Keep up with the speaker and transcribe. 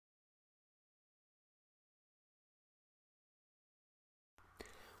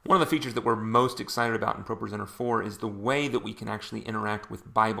One of the features that we're most excited about in ProPresenter 4 is the way that we can actually interact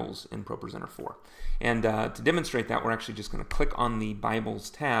with Bibles in ProPresenter 4. And to demonstrate that, we're actually just going to click on the Bibles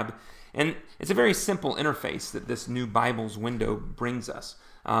tab. And it's a very simple interface that this new Bibles window brings us.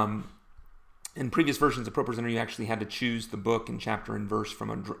 In previous versions of ProPresenter, you actually had to choose the book and chapter and verse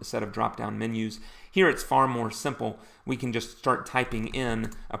from a set of drop-down menus. Here it's far more simple. We can just start typing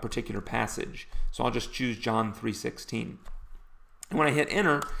in a particular passage. So I'll just choose John 3:16. And when I hit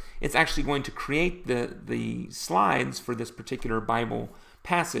enter, it's actually going to create the slides for this particular Bible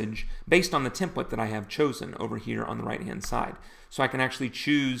passage based on the template that I have chosen over here on the right-hand side. So I can actually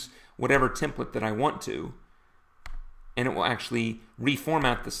choose whatever template that I want to, and it will actually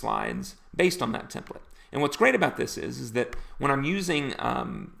reformat the slides based on that template. And what's great about this is that when I'm using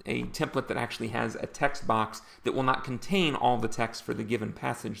a template that actually has a text box that will not contain all the text for the given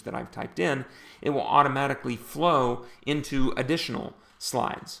passage that I've typed in, it will automatically flow into additional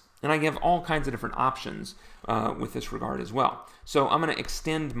slides. And I have all kinds of different options with this regard as well. So I'm going to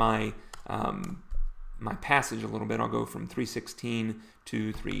extend my my passage a little bit. I'll go from 3:16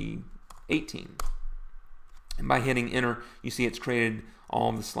 to 3:18. And by hitting enter, you see it's created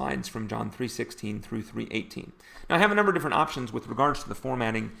all the slides from John 3:16 through 3:18. Now I have a number of different options with regards to the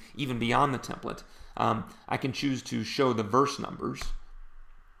formatting, even beyond the template. I can choose to show the verse numbers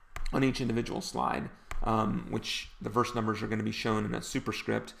on each individual slide, which the verse numbers are going to be shown in a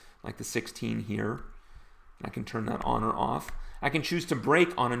superscript, like the 16 here. And I can turn that on or off. I can choose to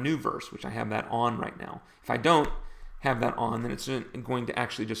break on a new verse, which I have that on right now. If I don't have that on, then it's going to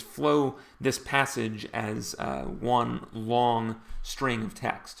actually just flow this passage as one long string of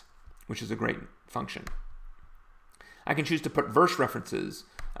text, which is a great function. I can choose to put verse references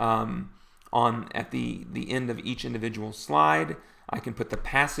on at the end of each individual slide. I can put the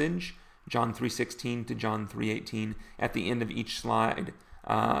passage, John 3:16 to John 3:18, at the end of each slide.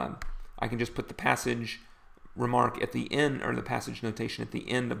 I can just put the passage remark at the end, or the passage notation at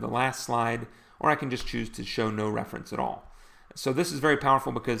the end of the last slide, or I can just choose to show no reference at all. So this is very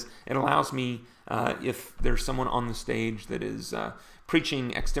powerful because it allows me, if there's someone on the stage that is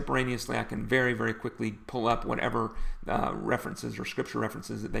preaching extemporaneously, I can very, very quickly pull up whatever references or scripture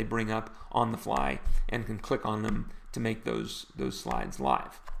references that they bring up on the fly and can click on them to make those slides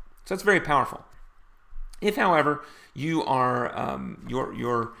live. So that's very powerful. If, however, you are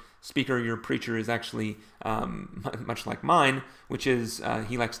your speaker, your preacher is actually much like mine, which is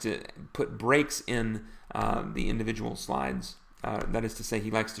he likes to put breaks in the individual slides. That is to say,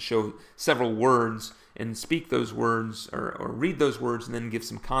 he likes to show several words and speak those words or read those words and then give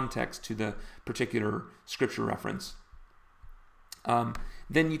some context to the particular scripture reference.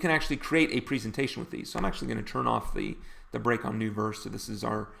 Then you can actually create a presentation with these. So I'm actually going to turn off the break on new verse. So this is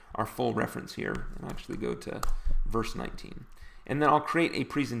our full reference here. And I'll actually go to verse 19. And then I'll create a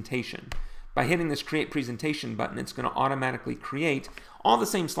presentation. By hitting this Create Presentation button, it's going to automatically create all the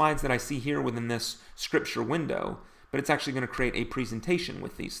same slides that I see here within this scripture window, but it's actually going to create a presentation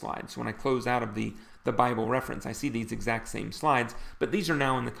with these slides. So when I close out of the Bible reference, I see these exact same slides, but these are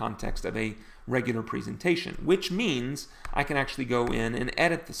now in the context of a regular presentation, which means I can actually go in and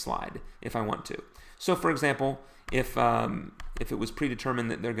edit the slide if I want to. So for example, if it was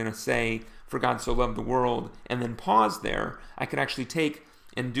predetermined that they're going to say, "For God so loved the world," and then pause there, I could actually take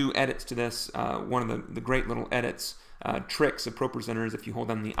and do edits to this. One of the great little edits tricks of ProPresenter is if you hold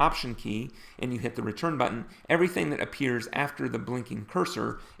down the Option key and you hit the return button, everything that appears after the blinking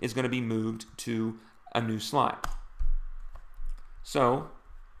cursor is going to be moved to a new slide. So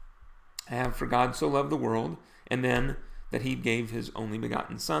I have "For God so loved the world," and then that he gave his only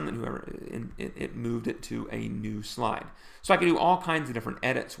begotten son, that whoever, it moved it to a new slide. So I can do all kinds of different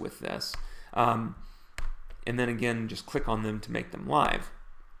edits with this. And then again, just click on them to make them live.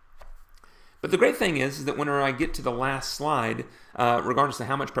 But the great thing is that whenever I get to the last slide, regardless of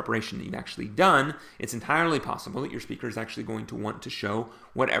how much preparation you've actually done, it's entirely possible that your speaker is actually going to want to show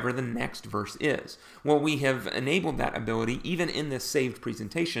whatever the next verse is. Well, we have enabled that ability. Even in this saved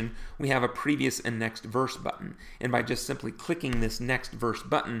presentation, we have a previous and next verse button. And by just simply clicking this next verse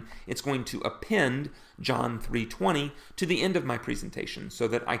button, it's going to append John 3:20 to the end of my presentation so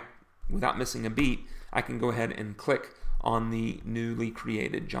that without missing a beat, I can go ahead and click on the newly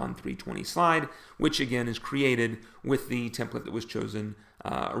created John 3:20 slide, which again is created with the template that was chosen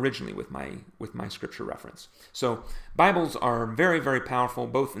originally with my scripture reference. So Bibles are very, very powerful,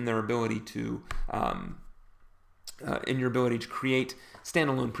 both in their ability to in your ability to create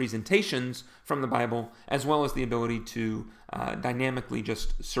standalone presentations from the Bible, as well as the ability to dynamically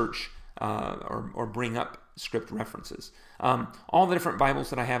just search or bring up script references. All the different Bibles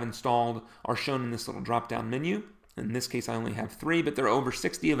that I have installed are shown in this little drop-down menu. In this case, I only have 3, but there are over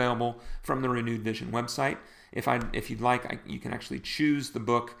 60 available from the Renewed Vision website. If you'd like, you can actually choose the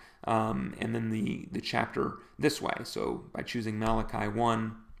book and then the chapter this way. So by choosing Malachi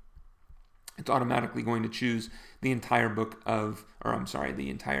 1, it's automatically going to choose the entire the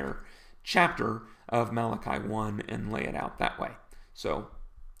entire chapter of Malachi 1 and lay it out that way. So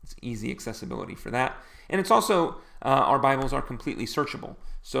it's easy accessibility for that. And it's also, our Bibles are completely searchable.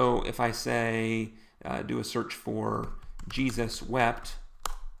 So if I say, do a search for Jesus wept,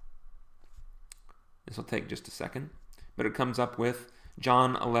 this will take just a second, but it comes up with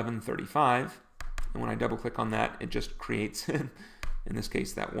John 11:35. And when I double click on that, it just creates, in this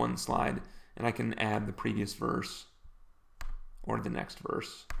case, that one slide. And I can add the previous verse or the next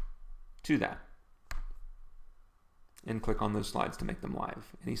verse to that. And click on those slides to make them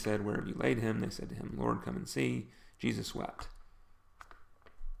live. And he said, where have you laid him? They said to him, Lord, come and see. Jesus wept.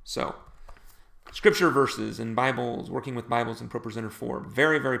 So, scripture verses and Bibles, working with Bibles in ProPresenter 4.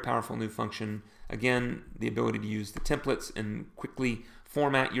 Very, very powerful new function. Again, the ability to use the templates and quickly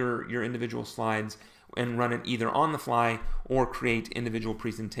format your individual slides and run it either on the fly or create individual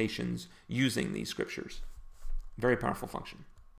presentations using these scriptures. Very powerful function.